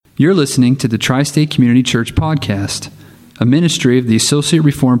You're listening to the Tri-State Community Church Podcast, a ministry of the Associate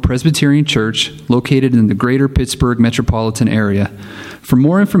Reformed Presbyterian Church located in the greater Pittsburgh metropolitan area. For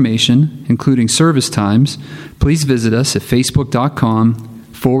more information, including service times, please visit us at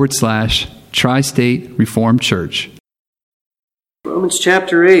facebook.com/Tri-State Reformed Church. Romans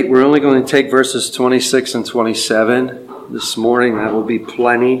chapter 8, we're only going to take verses 26 and 27 this morning. That will be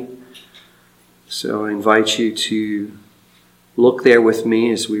plenty. So I invite you to look there with me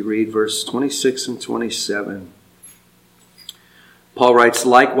as we read verse 26 and 27. Paul writes,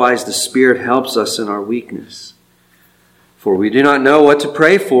 "Likewise the Spirit helps us in our weakness. For we do not know what to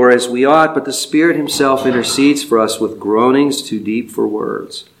pray for as we ought, but the Spirit himself intercedes for us with groanings too deep for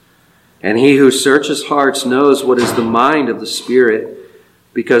words. And he who searches hearts knows what is the mind of the Spirit,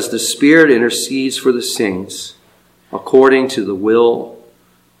 because the Spirit intercedes for the saints according to the will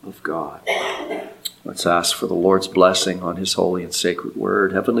of God." Let's ask for the Lord's blessing on his holy and sacred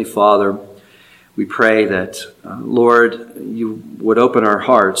word. Heavenly Father, we pray that, Lord, you would open our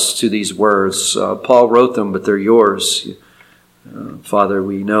hearts to these words. Paul wrote them, but they're yours. Father,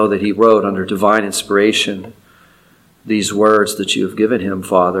 we know that he wrote under divine inspiration these words that you have given him,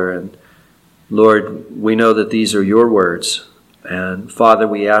 Father. And Lord, we know that these are your words. And Father,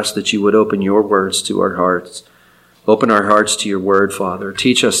 we ask that you would open your words to our hearts. Open our hearts to your word, Father.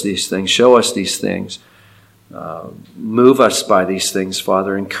 Teach us these things. Show us these things. Move us by these things,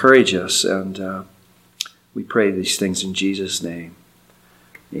 Father. Encourage us. And we pray these things in Jesus' name.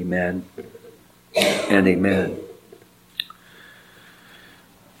 Amen and amen.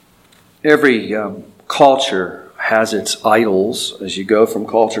 Every culture has its idols. As you go from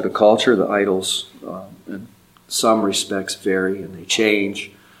culture to culture, the idols in some respects vary and they change.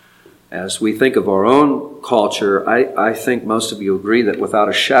 As we think of our own culture, I think most of you agree that without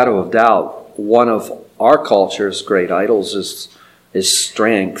a shadow of doubt, one of our culture's great idols is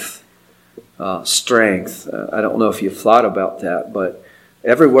strength. Strength. I don't know if you've thought about that, but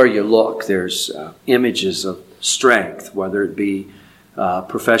everywhere you look, there's images of strength, whether it be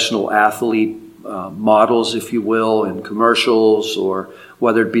professional athlete models, if you will, in commercials, or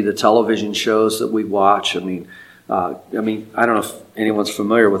whether it be the television shows that we watch. I mean, I don't know if anyone's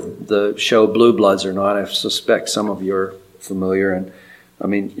familiar with the show Blue Bloods or not. I suspect some of you are familiar. And I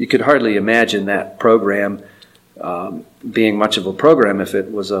mean, you could hardly imagine that program being much of a program if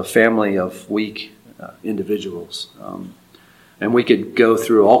it was a family of weak individuals. And we could go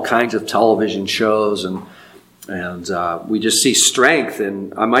through all kinds of television shows and we just see strength.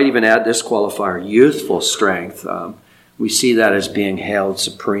 And I might even add this qualifier, youthful strength. We see that as being held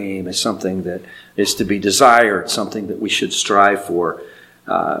supreme, as something that is to be desired, something that we should strive for.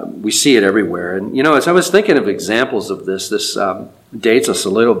 We see it everywhere. And, you know, as I was thinking of examples of this dates us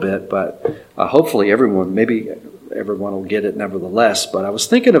a little bit, but hopefully maybe everyone will get it nevertheless. But I was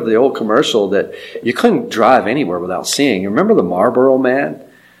thinking of the old commercial that you couldn't drive anywhere without seeing. You remember the Marlboro Man?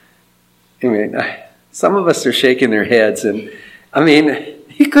 I mean, some of us are shaking their heads. And, I mean,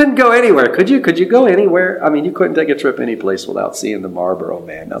 you couldn't go anywhere, could you? Could you go anywhere? I mean, you couldn't take a trip any place without seeing the Marlboro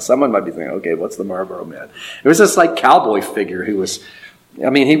Man. Now, someone might be thinking, okay, what's the Marlboro Man? It was this like cowboy figure who was,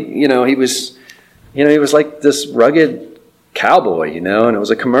 I mean, he was like this rugged cowboy, and it was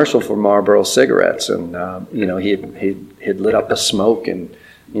a commercial for Marlboro cigarettes, and he'd lit up a smoke, and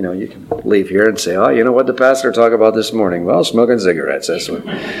you can leave here and say, oh, you know what the pastor talked about this morning? Well, smoking cigarettes. That's what.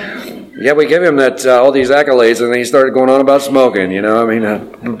 Yeah, we gave him that all these accolades, and then he started going on about smoking. I mean,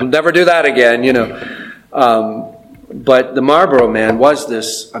 never do that again. But the Marlboro Man was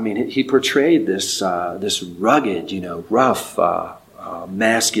this. I mean, he portrayed this rugged, rough,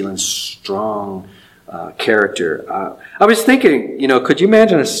 masculine, strong character. I was thinking, could you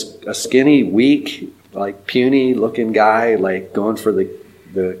imagine a skinny, weak, like puny-looking guy, like going for the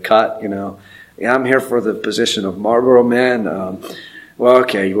cut? Yeah, I'm here for the position of Marlboro Man. Well,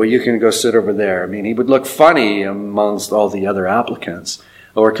 okay, well, you can go sit over there. I mean, he would look funny amongst all the other applicants.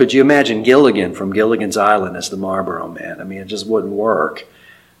 Or could you imagine Gilligan from Gilligan's Island as the Marlboro Man? I mean, it just wouldn't work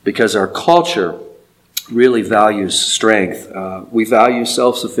because our culture really values strength. We value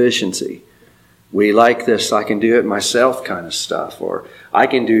self-sufficiency. We like this, I can do it myself kind of stuff, or I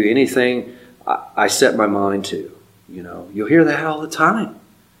can do anything I set my mind to. You'll hear that all the time.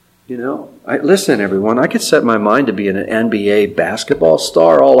 Listen, everyone, I could set my mind to be an NBA basketball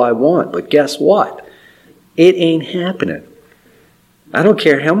star all I want, but guess what? It ain't happening. I don't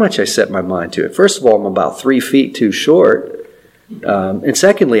care how much I set my mind to it. First of all, I'm about 3 feet too short. And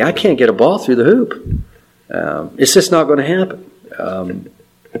secondly, I can't get a ball through the hoop. It's just not going to happen.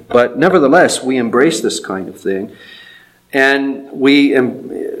 But nevertheless, we embrace this kind of thing. And we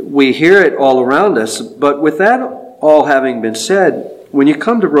hear it all around us. But with that all having been said, when you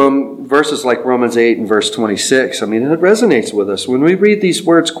come to verses like Romans 8 and verse 26, I mean, it resonates with us. When we read these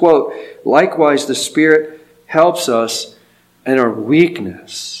words, quote, "Likewise the Spirit helps us in our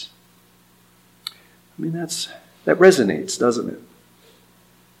weakness." I mean, that resonates, doesn't it?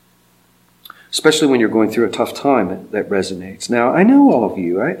 Especially when you're going through a tough time, that resonates. Now, I know all of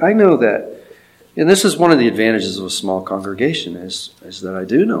you. I know that, and this is one of the advantages of a small congregation, is that I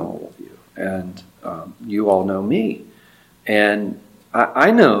do know all of you. And you all know me. And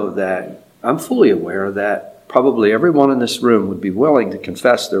I know that I'm fully aware that probably everyone in this room would be willing to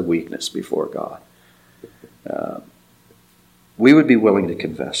confess their weakness before God. We would be willing to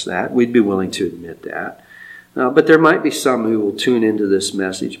confess that. We'd be willing to admit that. But there might be some who will tune into this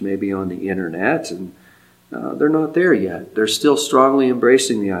message maybe on the internet, and they're not there yet. They're still strongly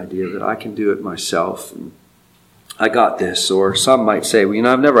embracing the idea that I can do it myself, and I got this. Or some might say, well,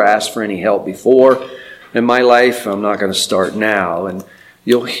 I've never asked for any help before in my life. I'm not going to start now. And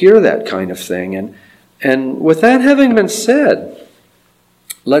you'll hear that kind of thing. And with that having been said,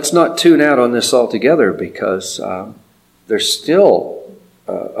 let's not tune out on this altogether, because there's still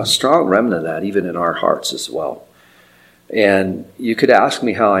a strong remnant of that, even in our hearts as well. And you could ask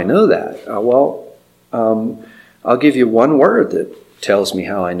me how I know that. I'll give you one word that tells me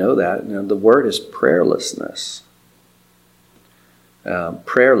how I know that. And the word is prayerlessness.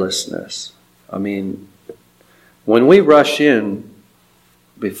 Prayerlessness. I mean, when we rush in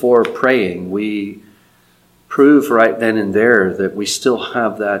before praying, we prove right then and there that we still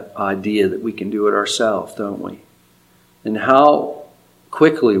have that idea that we can do it ourselves, don't we? And how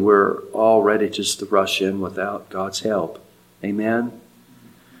quickly we're all ready just to rush in without God's help. Amen?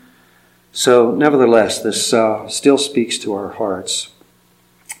 So, nevertheless, this still speaks to our hearts.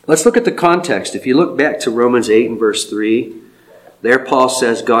 Let's look at the context. If you look back to Romans 8 and verse 3, there Paul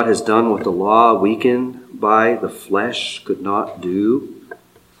says God has done what the law, weakened by the flesh, could not do.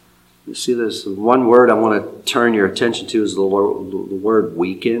 You see, there's one word I want to turn your attention to is the word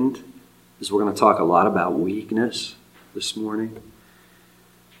weakened, because we're going to talk a lot about weakness this morning.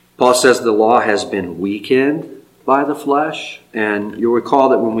 Paul says the law has been weakened by the flesh. And you'll recall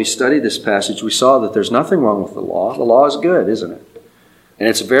that when we studied this passage, we saw that there's nothing wrong with the law. The law is good, isn't it? And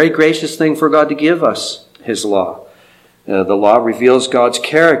it's a very gracious thing for God to give us His law. The law reveals God's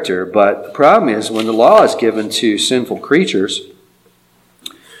character, but the problem is when the law is given to sinful creatures,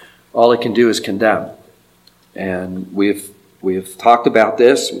 all it can do is condemn. And we've talked about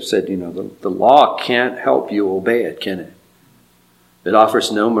this. We've said, the law can't help you obey it, can it? It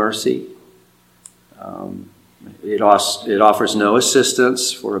offers no mercy. It offers no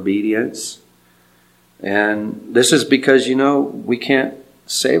assistance for obedience. And this is because, we can't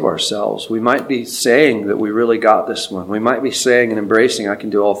save ourselves. We might be saying that we really got this one. We might be saying and embracing, I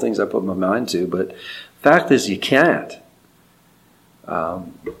can do all things I put my mind to. But the fact is, you can't.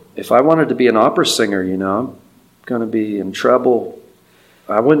 If I wanted to be an opera singer, I'm going to be in trouble.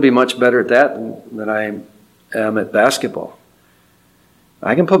 I wouldn't be much better at that than I am at basketball.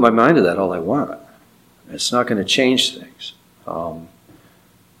 I can put my mind to that all I want. It's not going to change things.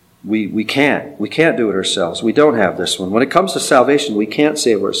 We can't do it ourselves. We don't have this one. When it comes to salvation, we can't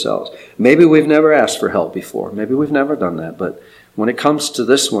save ourselves. Maybe we've never asked for help before. Maybe we've never done that. But when it comes to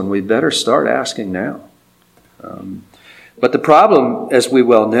this one, we better start asking now. But the problem, as we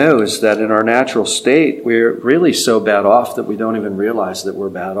well know, is that in our natural state, we're really so bad off that we don't even realize that we're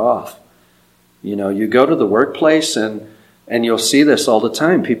bad off. You go to the workplace and you'll see this all the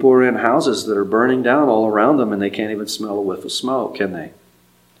time. People are in houses that are burning down all around them and they can't even smell a whiff of smoke, can they?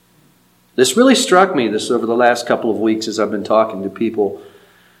 This really struck me over the last couple of weeks as I've been talking to people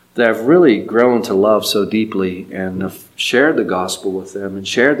that have really grown to love so deeply and have shared the gospel with them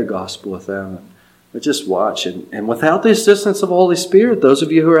But just watch. And without the assistance of the Holy Spirit, those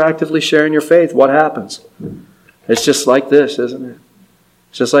of you who are actively sharing your faith, what happens? It's just like this, isn't it?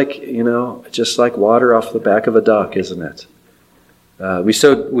 It's just like water off the back of a duck, isn't it? We're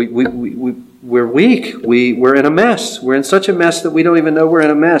weak. We're in a mess. We're in such a mess that we don't even know we're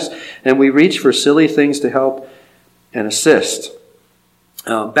in a mess. And we reach for silly things to help and assist.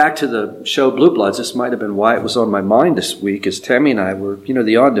 Back to the show Blue Bloods, this might have been why it was on my mind this week, as Tammy and I were,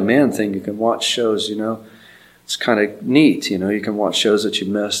 the on-demand thing, you can watch shows, it's kind of neat, you can watch shows that you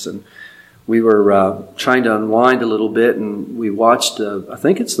missed. And we were trying to unwind a little bit, and we watched, I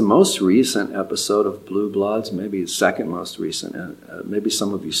think it's the most recent episode of Blue Bloods, maybe the second most recent. Maybe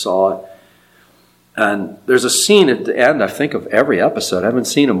some of you saw it. And there's a scene at the end, I think, of every episode. I haven't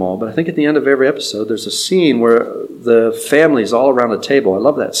seen them all, but I think at the end of every episode, there's a scene where the family's all around the table. I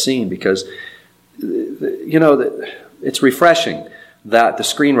love that scene because, it's refreshing that the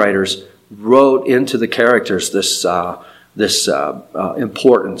screenwriters wrote into the characters this this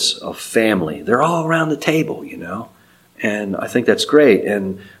importance of family. They're all around the table, and I think that's great.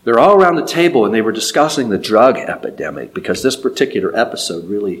 And they're all around the table, and they were discussing the drug epidemic, because this particular episode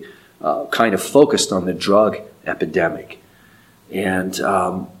really kind of focused on the drug epidemic. And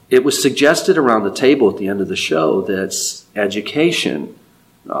it was suggested around the table at the end of the show that education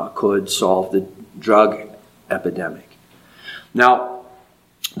could solve the drug epidemic. Now,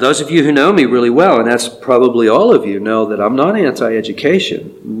 those of you who know me really well, and that's probably all of you, know that I'm not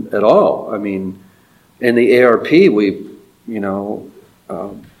anti-education at all. I mean, in the ARP, we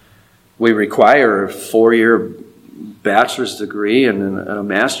require a 4-year bachelor's degree and a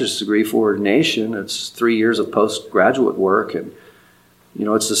master's degree for ordination. It's 3 years of postgraduate work, and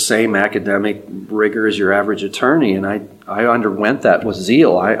it's the same academic rigor as your average attorney. And I underwent that with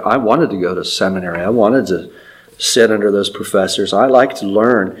zeal. I wanted to go to seminary. I wanted to sit under those professors. I like to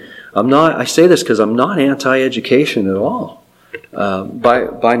learn. I say this because I'm not anti-education at all,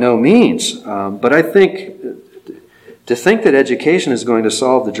 by no means. But I think to think that education is going to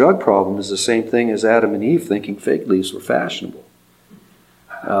solve the drug problem is the same thing as Adam and Eve thinking fig leaves were fashionable.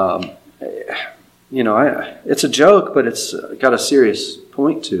 It's a joke, but it's got a serious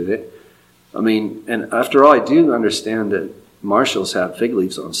point to it. I mean, and after all, I do understand that Marshalls have fig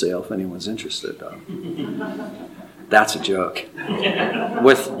leaves on sale if anyone's interested. That's a joke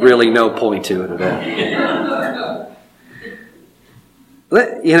with really no point to it at all.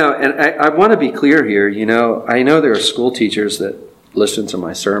 And I want to be clear here. I know there are school teachers that listen to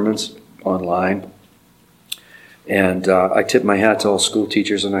my sermons online. And I tip my hat to all school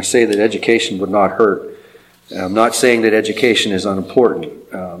teachers, and I say that education would not hurt. I'm not saying that education is unimportant.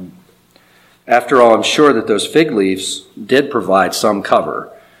 After all, I'm sure that those fig leaves did provide some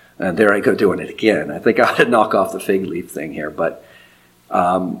cover. And there I go doing it again. I think I ought to knock off the fig leaf thing here. But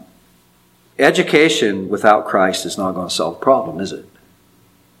education without Christ is not going to solve the problem, is it?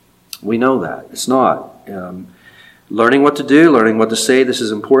 We know that. It's not. Learning what to do, learning what to say, this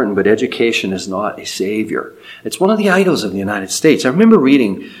is important, but education is not a savior. It's one of the idols of the United States. I remember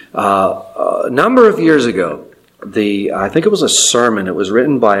reading a number of years ago, I think it was a sermon. It was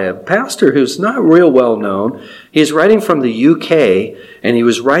written by a pastor who's not real well known. He's writing from the UK, and he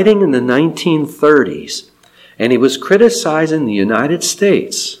was writing in the 1930s, and he was criticizing the United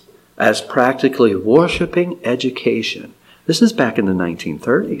States as practically worshiping education. This is back in the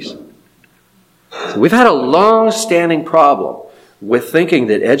 1930s. So we've had a long-standing problem with thinking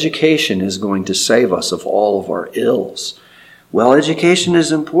that education is going to save us of all of our ills. Well, education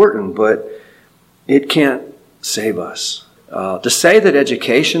is important, but it can't save us. To say that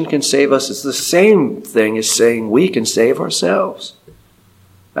education can save us is the same thing as saying we can save ourselves.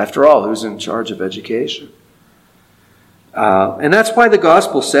 After all, who's in charge of education? And that's why the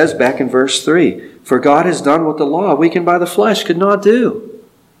gospel says back in verse 3, "For God has done what the law, weakened by the flesh, could not do.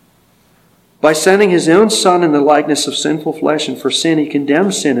 By sending his own Son in the likeness of sinful flesh, and for sin he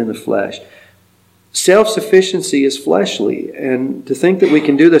condemned sin in the flesh." Self-sufficiency is fleshly, and to think that we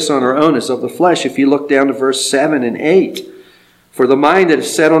can do this on our own is of the flesh. If you look down to verse 7 and 8, "For the mind that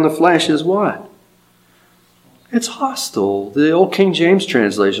is set on the flesh is what? It's hostile." The old King James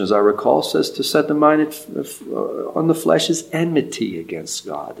translation, as I recall, says to set the mind on the flesh is enmity against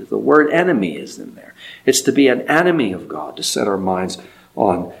God. The word enemy is in there. It's to be an enemy of God, to set our minds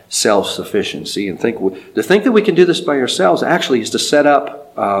on self-sufficiency. And to think that we can do this by ourselves actually is to set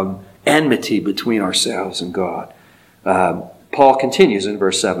up enmity between ourselves and God. Paul continues in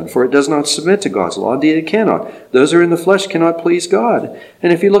verse 7, "For it does not submit to God's law. Indeed, it cannot. Those who are in the flesh cannot please God."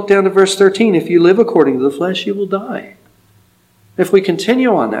 And if you look down to verse 13, "If you live according to the flesh, you will die." If we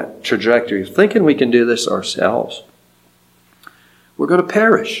continue on that trajectory, thinking we can do this ourselves, we're going to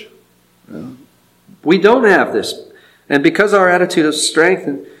perish. We don't have this. And because our attitude of strength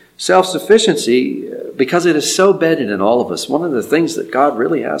and self-sufficiency, because it is so bedded in all of us, one of the things that God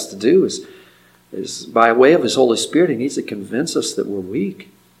really has to do is by way of his Holy Spirit, he needs to convince us that we're weak.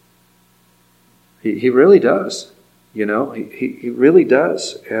 He really does. He really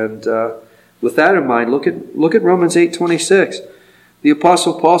does. And with that in mind, look at Romans 8:26. The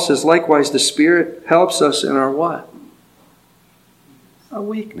Apostle Paul says, "Likewise, the Spirit helps us in our what? Our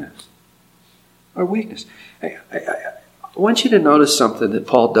weakness. Our weakness." I want you to notice something that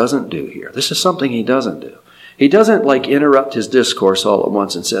Paul doesn't do here. This is something he doesn't do. He doesn't interrupt his discourse all at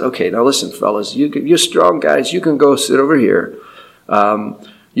once and said, "Okay, now listen, fellas, you strong guys, you can go sit over here.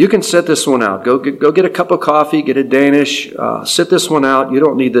 You can sit this one out. Go get a cup of coffee, get a Danish, sit this one out. You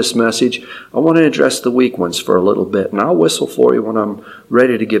don't need this message. I want to address the weak ones for a little bit, and I'll whistle for you when I'm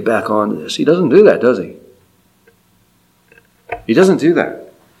ready to get back onto this." He doesn't do that, does he? He doesn't do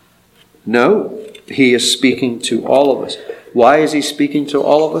that. No. he is speaking to all of us. Why is he speaking to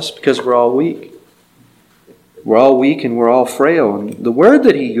all of us? Because we're all weak. We're all weak and we're all frail. And the word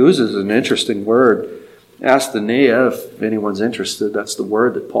that he uses is an interesting word. Asthenia, if anyone's interested, that's the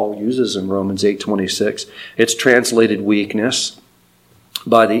word that Paul uses in Romans 8:26. It's translated weakness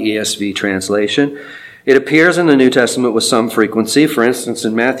by the ESV translation. It appears in the New Testament with some frequency. For instance,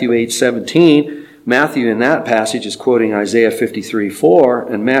 in Matthew 8:17, Matthew in that passage is quoting Isaiah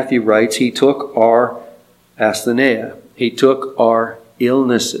 53:4, and Matthew writes, he took our asthenia. He took our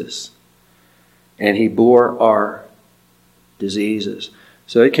illnesses, and he bore our diseases.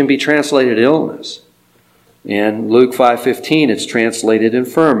 So it can be translated illness. In Luke 5:15, it's translated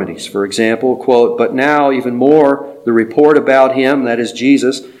infirmities. For example, quote, but now even more the report about him, that is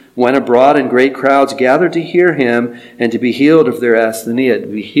Jesus, went abroad and great crowds gathered to hear him and to be healed of their asthenia, to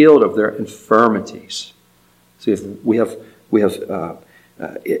be healed of their infirmities. So we have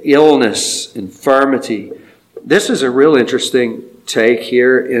illness, infirmity. This is a real interesting take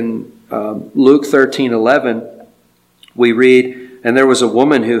here in Luke 13:11. We read, and there was a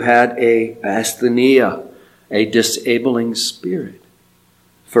woman who had a asthenia, a disabling spirit,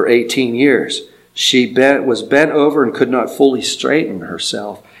 for 18 years. She was bent over and could not fully straighten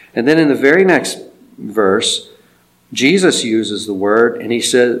herself. And then in the very next verse, Jesus uses the word, and he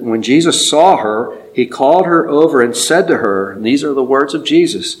said, when Jesus saw her, he called her over and said to her, and these are the words of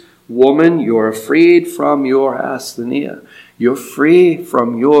Jesus, woman, you're freed from your asthenia. You're free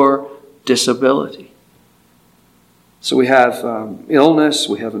from your disability. So we have illness,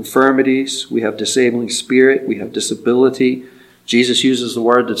 we have infirmities, we have disabling spirit, we have disability. Jesus uses the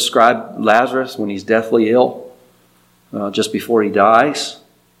word to describe Lazarus when he's deathly ill, just before he dies.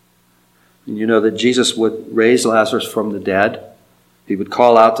 And you know that Jesus would raise Lazarus from the dead. He would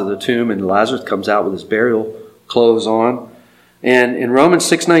call out to the tomb, and Lazarus comes out with his burial clothes on. And in Romans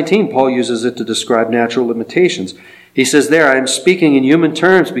 6:19, Paul uses it to describe natural limitations. He says there, I am speaking in human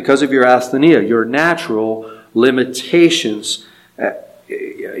terms because of your asthenia, your natural limitations.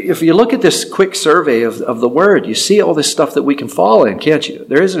 If you look at this quick survey of the word, you see all this stuff that we can fall in, can't you?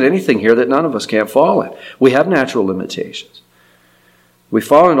 There isn't anything here that none of us can't fall in. We have natural limitations. We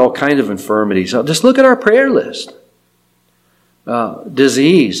fall in all kinds of infirmities. Just look at our prayer list.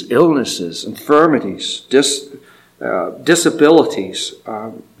 Disease, illnesses, infirmities, disabilities.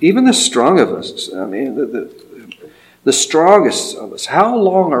 Even the strong of us. I mean, the strongest of us. How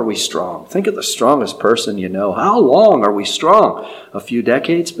long are we strong? Think of the strongest person you know. How long are we strong? A few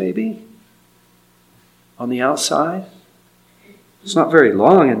decades, maybe? On the outside? It's not very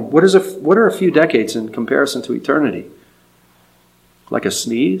long. And what are a few decades in comparison to eternity? Like a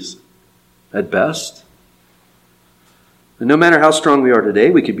sneeze, at best. And no matter how strong we are today,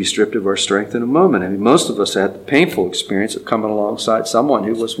 we could be stripped of our strength in a moment. I mean, most of us had the painful experience of coming alongside someone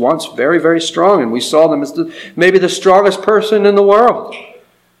who was once very, very strong, and we saw them as maybe the strongest person in the world.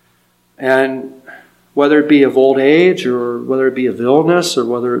 And whether it be of old age, or whether it be of illness, or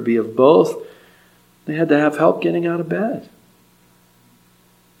whether it be of both, they had to have help getting out of bed.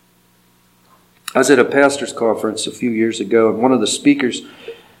 I was at a pastor's conference a few years ago, and one of the speakers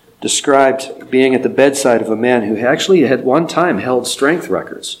described being at the bedside of a man who actually had one time held strength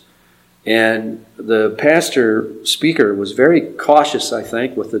records. And the speaker was very cautious, I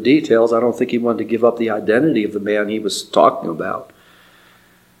think, with the details. I don't think he wanted to give up the identity of the man he was talking about.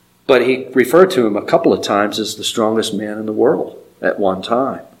 But he referred to him a couple of times as the strongest man in the world at one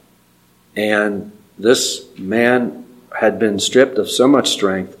time. And this man had been stripped of so much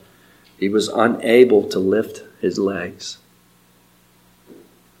strength, he was unable to lift his legs.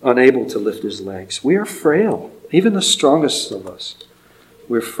 Unable to lift his legs. We are frail. Even the strongest of us.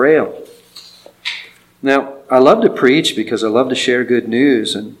 We're frail. Now, I love to preach because I love to share good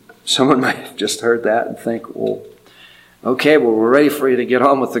news. And someone might have just heard that and think, well, okay, well, we're ready for you to get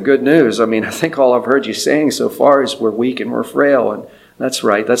on with the good news. I mean, I think all I've heard you saying so far is we're weak and we're frail. And that's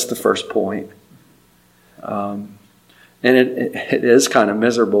right. That's the first point. And it is kind of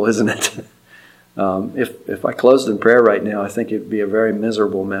miserable, isn't it? If I closed in prayer right now, I think it would be a very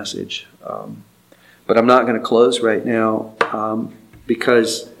miserable message. But I'm not going to close right now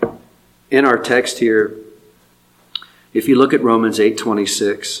because in our text here, if you look at Romans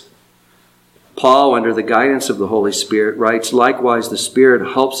 8:26, Paul, under the guidance of the Holy Spirit, writes, likewise the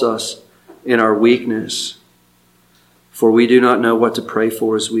Spirit helps us in our weakness, for we do not know what to pray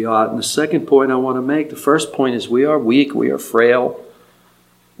for as we ought. And the second point I want to make, the first point is we are weak, we are frail.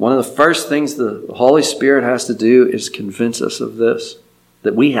 One of the first things the Holy Spirit has to do is convince us of this,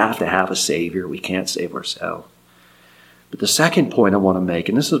 that we have to have a Savior. We can't save ourselves. But the second point I want to make,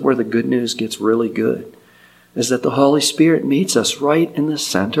 and this is where the good news gets really good, is that the Holy Spirit meets us right in the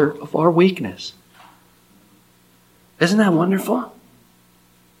center of our weakness. Isn't that wonderful?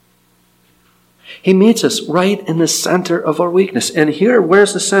 He meets us right in the center of our weakness. And here,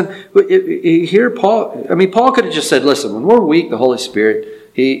 where's the center? Here, Paul could have just said, listen, when we're weak, the Holy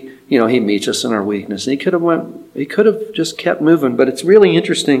Spirit, He meets us in our weakness. And he could have just kept moving. But it's really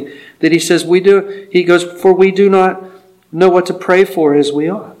interesting that he says, he goes, for we do not know what to pray for as we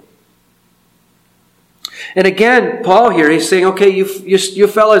ought. And again, Paul here, he's saying, okay, you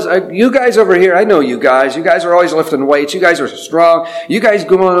fellas, you guys over here, I know you guys. You guys are always lifting weights. You guys are strong. You guys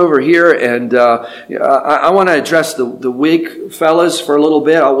go on over here, and I want to address the weak fellas for a little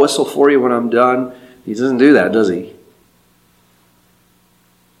bit. I'll whistle for you when I'm done. He doesn't do that, does he?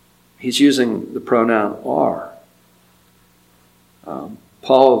 He's using the pronoun are.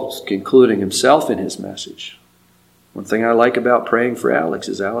 Paul's concluding himself in his message. One thing I like about praying for Alex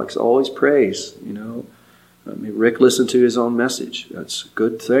is Alex always prays, Rick listened to his own message. That's a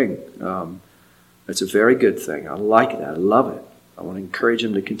good thing. That's a very good thing. I like that. I love it. I want to encourage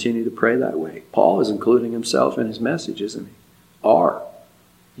him to continue to pray that way. Paul is including himself in his message, isn't he? Are.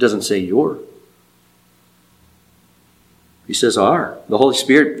 He doesn't say your. He says are. The Holy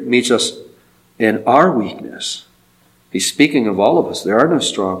Spirit meets us in our weakness. He's speaking of all of us. There are no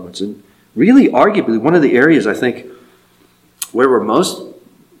strong ones. And really, arguably, one of the areas I think where we're most,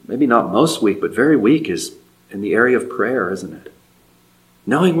 maybe not most weak, but very weak is in the area of prayer, isn't it?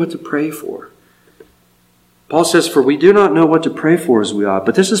 Knowing what to pray for. Paul says, for we do not know what to pray for as we ought.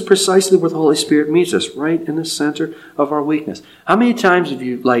 But this is precisely where the Holy Spirit meets us, right in the center of our weakness. How many times have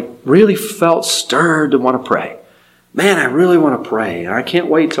you really felt stirred to want to pray? Man, I really want to pray. And I can't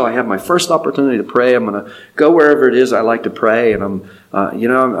wait till I have my first opportunity to pray. I'm going to go wherever it is I like to pray. And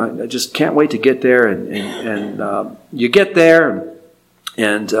I just can't wait to get there. And you get there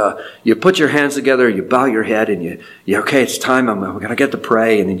and you put your hands together, you bow your head, and you okay, it's time. I'm going to get to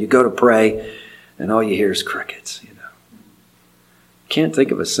pray. And then you go to pray, and all you hear is crickets. Can't think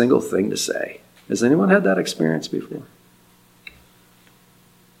of a single thing to say. Has anyone had that experience before?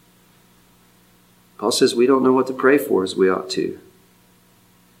 Paul says we don't know what to pray for as we ought to.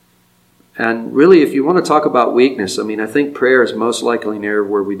 And really, if you want to talk about weakness, I think prayer is most likely an area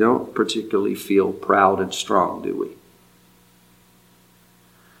where we don't particularly feel proud and strong, do we?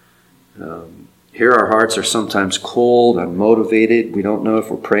 Here our hearts are sometimes cold, unmotivated. We don't know if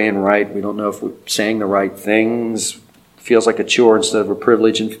we're praying right. We don't know if we're saying the right things. It feels like a chore instead of a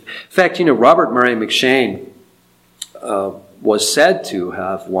privilege. In fact, Robert Murray McCheyne was said to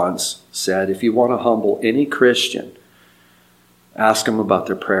have once said, if you want to humble any Christian, ask them about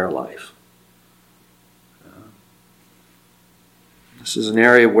their prayer life. This is an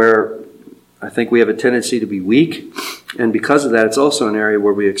area where I think we have a tendency to be weak, and because of that, it's also an area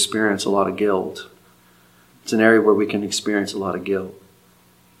where we experience a lot of guilt. It's an area where we can experience a lot of guilt.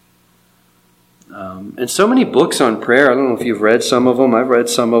 And so many books on prayer. I don't know if you've read some of them. I've read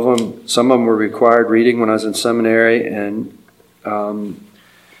some of them. Some of them were required reading when I was in seminary, and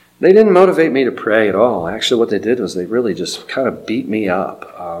they didn't motivate me to pray at all. Actually, what they did was they really just kind of beat me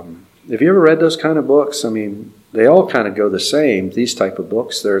up. Have you ever read those kind of books? They all kind of go the same, these type of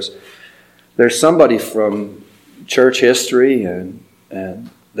books. There's somebody from church history, and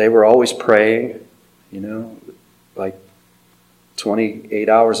they were always praying, 28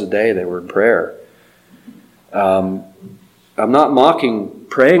 hours a day they were in prayer. I'm not mocking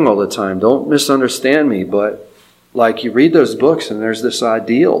praying all the time. Don't misunderstand me, but you read those books and there's this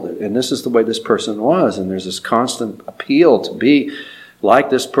ideal, and this is the way this person was, and there's this constant appeal to be like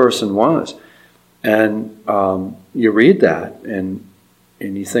this person was. And you read that and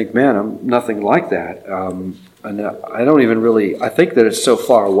you think, man, I'm nothing like that. And I don't even really, I think that it's so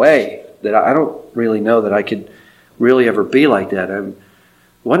far away that I don't really know that I could really ever be like that. I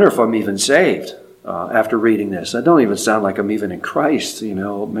wonder if I'm even saved after reading this. I don't even sound like I'm even in Christ.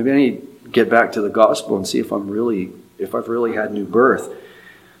 Maybe I need to get back to the gospel and see if I've really had new birth.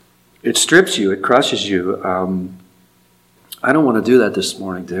 It strips you. It crushes you. I don't want to do that this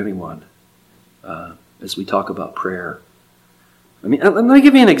morning to anyone as we talk about prayer. Let me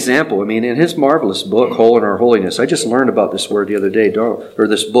give you an example. In his marvelous book, Whole in Our Holiness, I just learned about this word the other day,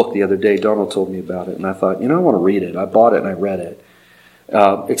 this book the other day. Donald told me about it, and I thought, I want to read it. I bought it and I read it.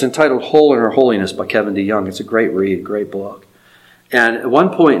 It's entitled Whole in Our Holiness by Kevin DeYoung. It's a great read, great book. And at one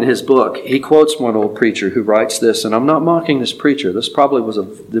point in his book, he quotes one old preacher who writes this, and I'm not mocking this preacher. This probably was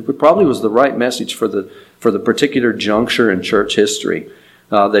the right message for the particular juncture in church history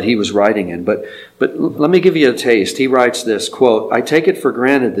that he was writing in. But let me give you a taste. He writes this, quote, I take it for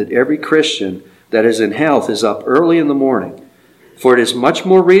granted that every Christian that is in health is up early in the morning. For it is much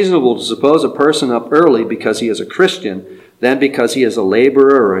more reasonable to suppose a person up early because he is a Christian than because he is a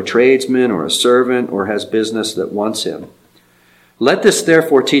laborer or a tradesman or a servant or has business that wants him. Let this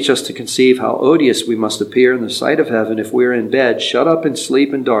therefore teach us to conceive how odious we must appear in the sight of heaven if we are in bed, shut up in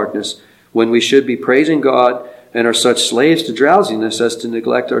sleep and darkness, when we should be praising God and are such slaves to drowsiness as to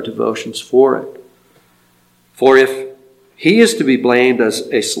neglect our devotions for it. For if he is to be blamed as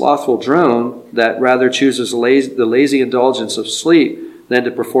a slothful drone that rather chooses the lazy indulgence of sleep than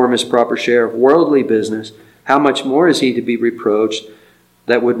to perform his proper share of worldly business, how much more is he to be reproached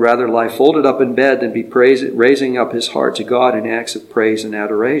that would rather lie folded up in bed than be raising up his heart to God in acts of praise and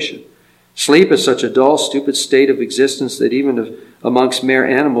adoration? Sleep is such a dull, stupid state of existence that even amongst mere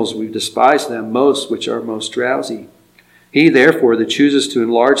animals we despise them most which are most drowsy. He, therefore, that chooses to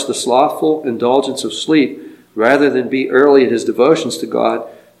enlarge the slothful indulgence of sleep, rather than be early at his devotions to God,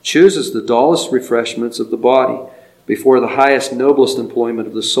 chooses the dullest refreshments of the body before the highest, noblest employment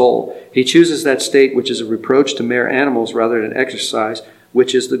of the soul. He chooses that state which is a reproach to mere animals rather than exercise,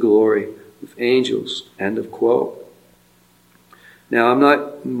 which is the glory of angels. End of quote. Now, I'm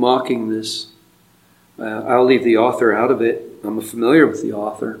not mocking this. I'll leave the author out of it. I'm familiar with the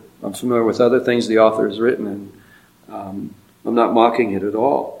author. I'm familiar with other things the author has written, and I'm not mocking it at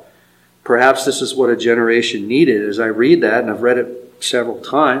all. Perhaps this is what a generation needed. As I read that, and I've read it several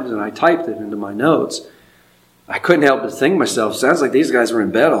times, and I typed it into my notes, I couldn't help but think to myself, sounds like these guys were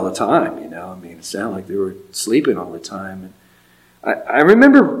in bed all the time, it sounded like they were sleeping all the time. And I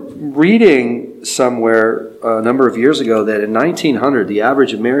remember reading somewhere a number of years ago that in 1900, the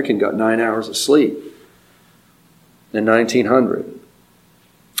average American got 9 hours of sleep. In 1900.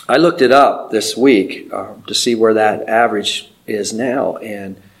 I looked it up this week to see where that average is now,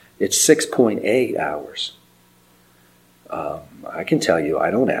 and it's 6.8 hours. I can tell you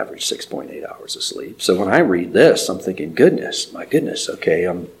I don't average 6.8 hours of sleep. So when I read this, I'm thinking, my goodness, okay,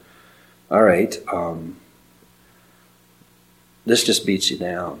 all right. This just beats you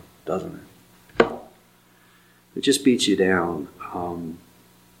down, doesn't it? It just beats you down.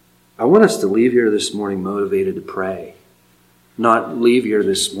 I want us to leave here this morning motivated to pray, not leave here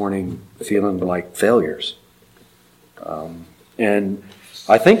this morning feeling like failures. And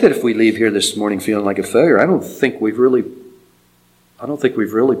I think that if we leave here this morning feeling like a failure, I don't think we've really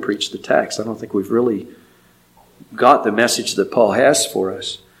preached the text. I don't think we've really got the message that Paul has for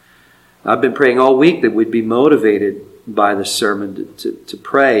us. I've been praying all week that we'd be motivated by this sermon to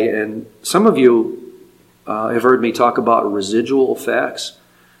pray. And some of you have heard me talk about residual effects,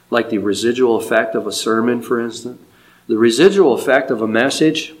 like the residual effect of a sermon, for instance. The residual effect of a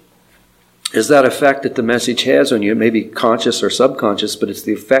message is that effect that the message has on you. It may be conscious or subconscious, but it's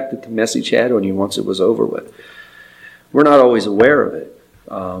the effect that the message had on you once it was over with. We're not always aware of it.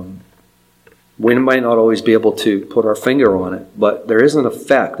 We might not always be able to put our finger on it, but there is an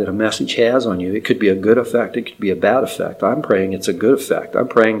effect that a message has on you. It could be a good effect. It could be a bad effect. I'm praying it's a good effect. I'm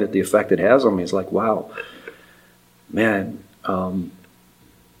praying that the effect it has on me is like, wow, man,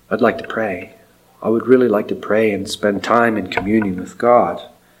 I'd like to pray. I would really like to pray and spend time in communion with God.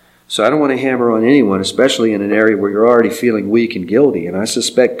 So I don't want to hammer on anyone, especially in an area where you're already feeling weak and guilty. And I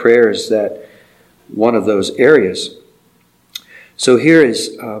suspect prayer is that one of those areas. So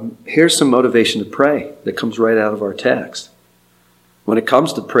here's some motivation to pray that comes right out of our text. When it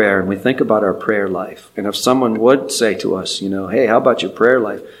comes to prayer and we think about our prayer life, and if someone would say to us, hey, how about your prayer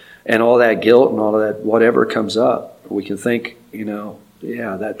life? And all that guilt and all of that, whatever comes up, we can think,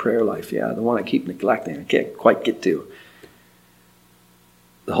 yeah, that prayer life, the one I keep neglecting, I can't quite get to.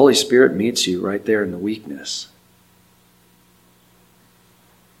 The Holy Spirit meets you right there in the weakness.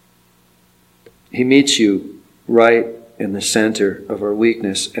 He meets you right in the center of our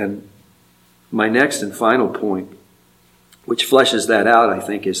weakness. And my next and final point, which fleshes that out, I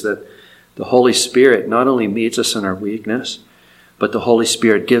think, is that the Holy Spirit not only meets us in our weakness, but the Holy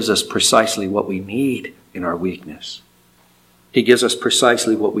Spirit gives us precisely what we need in our weakness. He gives us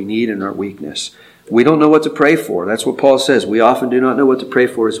precisely what we need in our weakness. We don't know what to pray for. That's what Paul says. We often do not know what to pray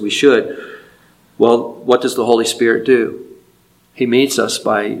for as we should. Well, what does the Holy Spirit do? He meets us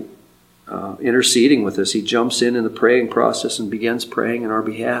by interceding with us. He jumps in the praying process and begins praying on our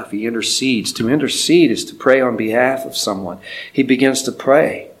behalf. He intercedes. To intercede is to pray on behalf of someone. He begins to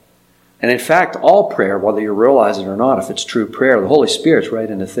pray. And in fact, all prayer, whether you realize it or not, if it's true prayer, the Holy Spirit's right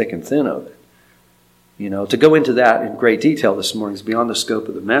in the thick and thin of it. To go into that in great detail this morning is beyond the scope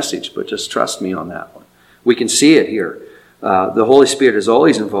of the message, but just trust me on that one. We can see it here. The Holy Spirit is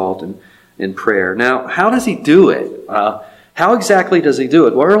always involved in prayer. Now, how does He do it? How exactly does He do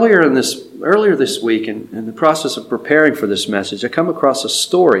it? Well, earlier this week, in the process of preparing for this message, I come across a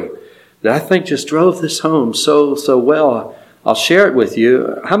story that I think just drove this home so well. I'll share it with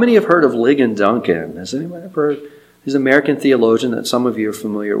you. How many have heard of Ligon Duncan? Has anyone ever heard He's an American theologian that some of you are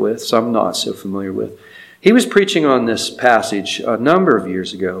familiar with, some not so familiar with. He was preaching on this passage a number of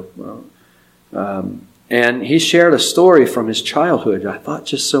years ago. And he shared a story from his childhood I thought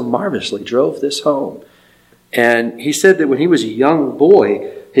just so marvelously drove this home. And he said that when he was a young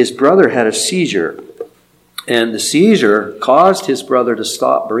boy, his brother had a seizure. And the seizure caused his brother to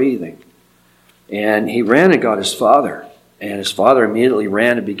stop breathing. And he ran and got his father. And his father immediately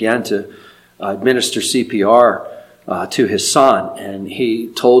ran and began to administer CPR to his son. And he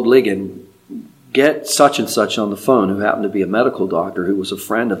told Ligon, get such and such on the phone, who happened to be a medical doctor who was a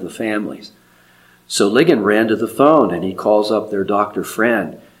friend of the family's. So Ligon ran to the phone and he calls up their doctor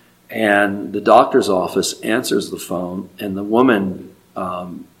friend. And the doctor's office answers the phone. And the woman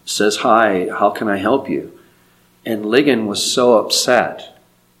says, hi, how can I help you? And Ligon was so upset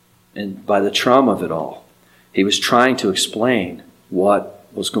and by the trauma of it all. He was trying to explain what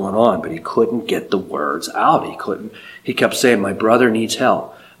was going on, but he couldn't get the words out. He kept saying, my brother needs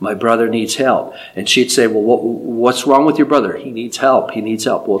help. My brother needs help. And she'd say, well, what's wrong with your brother? He needs help. He needs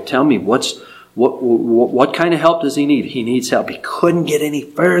help. Well, tell me, what kind of help does he need? He needs help. He couldn't get any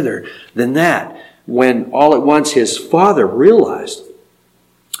further than that when all at once his father realized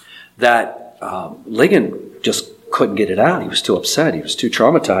that Ligon just couldn't get it out. He was too upset. He was too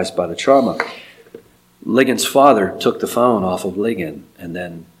traumatized by the trauma. Ligon's father took the phone off of Ligon and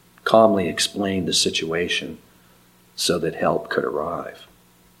then calmly explained the situation so that help could arrive.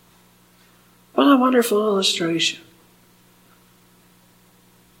 What a wonderful illustration.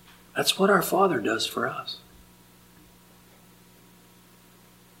 That's what our Father does for us.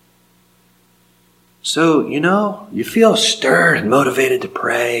 So, you feel stirred and motivated to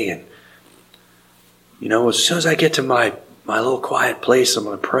pray. And, as soon as I get to my little quiet place, I'm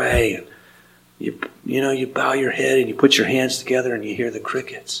going to pray. And, you bow your head and you put your hands together and you hear the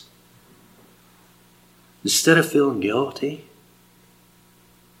crickets. Instead of feeling guilty,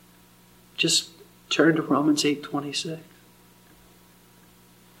 just turn to Romans 8:26.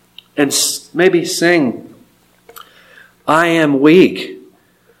 And maybe sing, I am weak,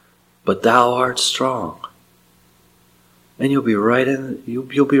 but thou art strong. And you'll be right in.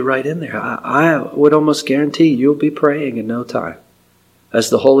 You'll be right in there. I would almost guarantee you'll be praying in no time, as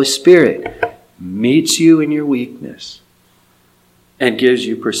the Holy Spirit meets you in your weakness and gives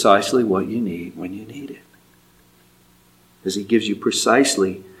you precisely what you need when you need it. As He gives you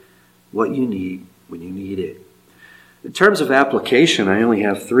precisely what you need when you need it. In terms of application, I only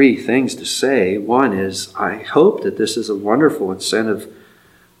have 3 things to say. One is, I hope that this is a wonderful incentive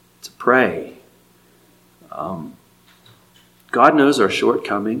to pray. God knows our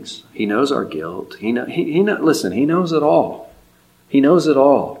shortcomings. He knows our guilt. Listen, He knows it all. He knows it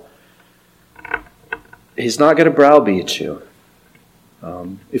all. He's not going to browbeat you.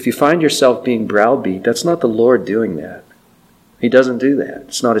 If you find yourself being browbeat, that's not the Lord doing that. He doesn't do that.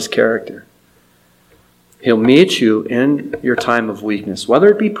 It's not His character. He'll meet you in your time of weakness. Whether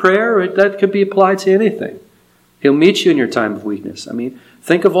it be prayer, that could be applied to anything. He'll meet you in your time of weakness. I mean,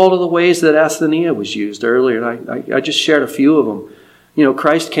 think of all of the ways that asthenia was used earlier. And I just shared a few of them.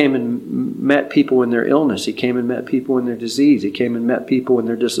 Christ came and met people in their illness. He came and met people in their disease. He came and met people in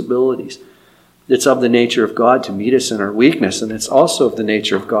their disabilities. It's of the nature of God to meet us in our weakness. And it's also of the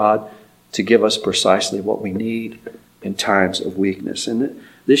nature of God to give us precisely what we need in times of weakness. And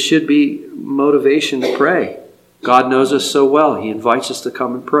this should be motivation to pray. God knows us so well. He invites us to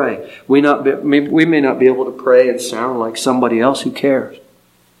come and pray. We may not be able to pray and sound like somebody else. Who cares?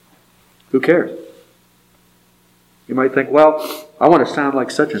 Who cares? You might think, well, I want to sound like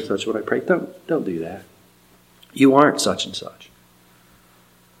such and such when I pray. Don't do that. You aren't such and such.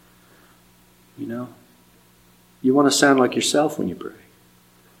 You want to sound like yourself when you pray.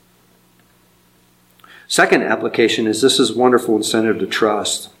 Second application is this is wonderful incentive to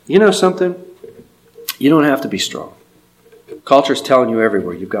trust. You know something? You don't have to be strong. Culture's telling you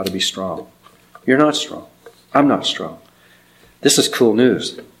everywhere you've got to be strong. You're not strong. I'm not strong. This is cool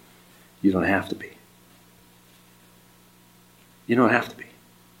news. You don't have to be. You don't have to be.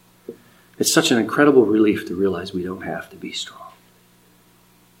 It's such an incredible relief to realize we don't have to be strong.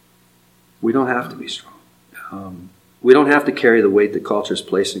 We don't have to be strong. We don't have to carry the weight that culture is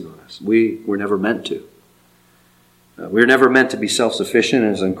placing on us. We were never meant to. We're never meant to be self-sufficient,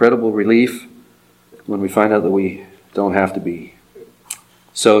 and it's an incredible relief when we find out that we don't have to be.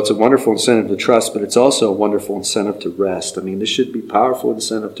 So it's a wonderful incentive to trust, but it's also a wonderful incentive to rest. I mean, this should be a powerful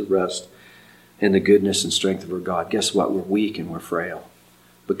incentive to rest in the goodness and strength of our God. Guess what? We're weak and we're frail,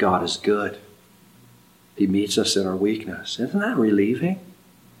 but God is good. He meets us in our weakness. Isn't that relieving?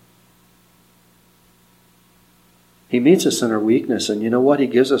 He meets us in our weakness, and you know what? He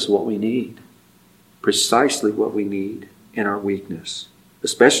gives us what we need. precisely what we need in our weakness,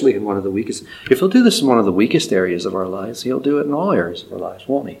 especially in one of the weakest. If He'll do this in one of the weakest areas of our lives, He'll do it in all areas of our lives,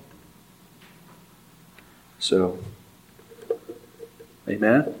 won't He? So,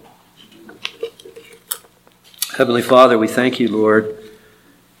 amen. Heavenly Father, we thank You, Lord,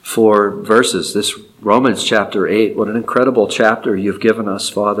 for verses. This Romans chapter 8, what an incredible chapter You've given us,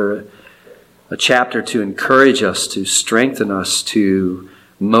 Father. A chapter to encourage us, to strengthen us, to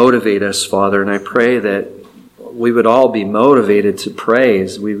motivate us, Father. And I pray that we would all be motivated to pray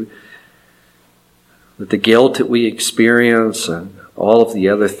as that the guilt that we experience and all of the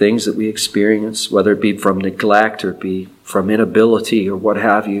other things that we experience, whether it be from neglect or it be from inability or what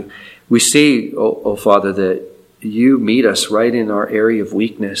have you, we see, oh Father, that You meet us right in our area of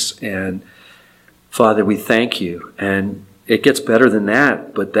weakness. And Father, we thank You. And it gets better than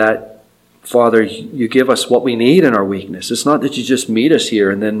that, but that, Father, You give us what we need in our weakness. It's not that You just meet us here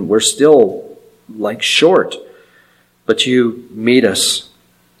and then we're still like short, but You meet us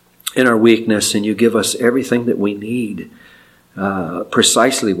in our weakness and You give us everything that we need,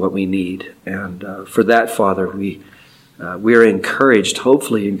 precisely what we need. And for that, Father, we are encouraged,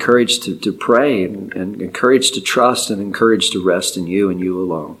 hopefully encouraged to pray and encouraged to trust and encouraged to rest in You and You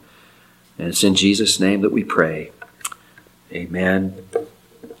alone. And it's in Jesus' name that we pray. Amen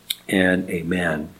and amen.